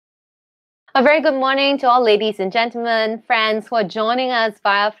A very good morning to all ladies and gentlemen, friends who are joining us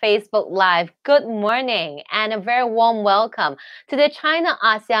via Facebook Live. Good morning and a very warm welcome to the China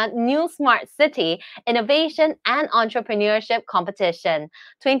ASEAN New Smart City Innovation and Entrepreneurship Competition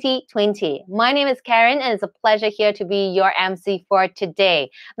 2020. My name is Karin and it's a pleasure here to be your MC for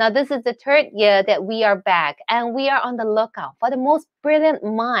today. Now, this is the third year that we are back and we are on the lookout for the most brilliant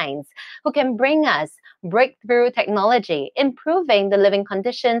minds who can bring us breakthrough technology, improving the living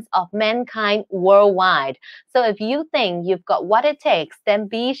conditions of mankind worldwide. So if you think you've got what it takes, then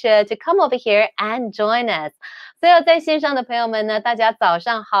be sure to come over here and join us. 所有在线上的朋友们呢，大家早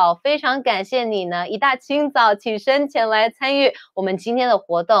上好！非常感谢你呢，一大清早起身前来参与我们今天的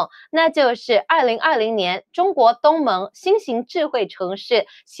活动，那就是2020年中国东盟新型智慧城市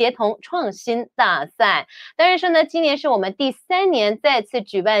协同创新大赛。当然说呢，今年是我们第3年再次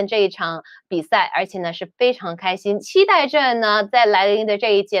举办这一场比赛，而且呢是非常开心，期待着呢在来临的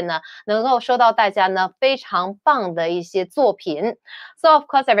这一届呢，能够收到大家呢非常棒的一些作品。So of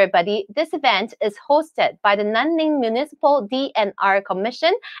course, everybody, this event is hosted by the Nanning Municipal D&R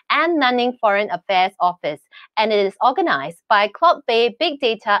Commission and Nanning Foreign Affairs Office, and it is organized by Cloud Bay Big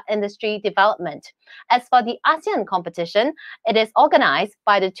Data Industry Development. As for the ASEAN competition, it is organized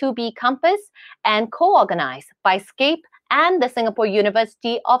by the 2B Campus and co-organized by SCAPE and the Singapore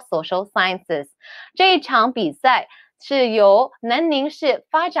University of Social Sciences. 这一场比赛是由南宁市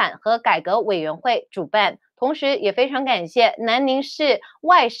发展和改革委员会主办。同时也非常感谢南宁市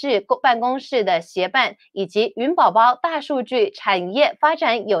外事办公室的协办，以及云宝宝大数据产业发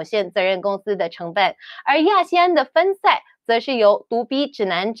展有限责任公司的承办，而亚细安的分赛则是由独逼指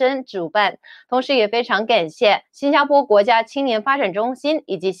南针主办，同时也非常感谢新加坡国家青年发展中心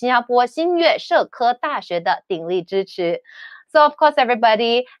以及新加坡新月社科大学的鼎力支持。So of course,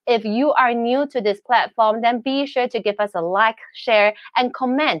 everybody, if you are new to this platform, then be sure to give us a like, share, and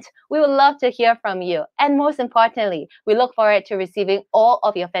comment. We would love to hear from you. And most importantly, we look forward to receiving all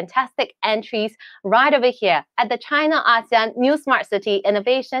of your fantastic entries right over here at the China ASEAN New Smart City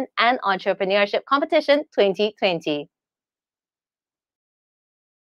Innovation and Entrepreneurship Competition 2020.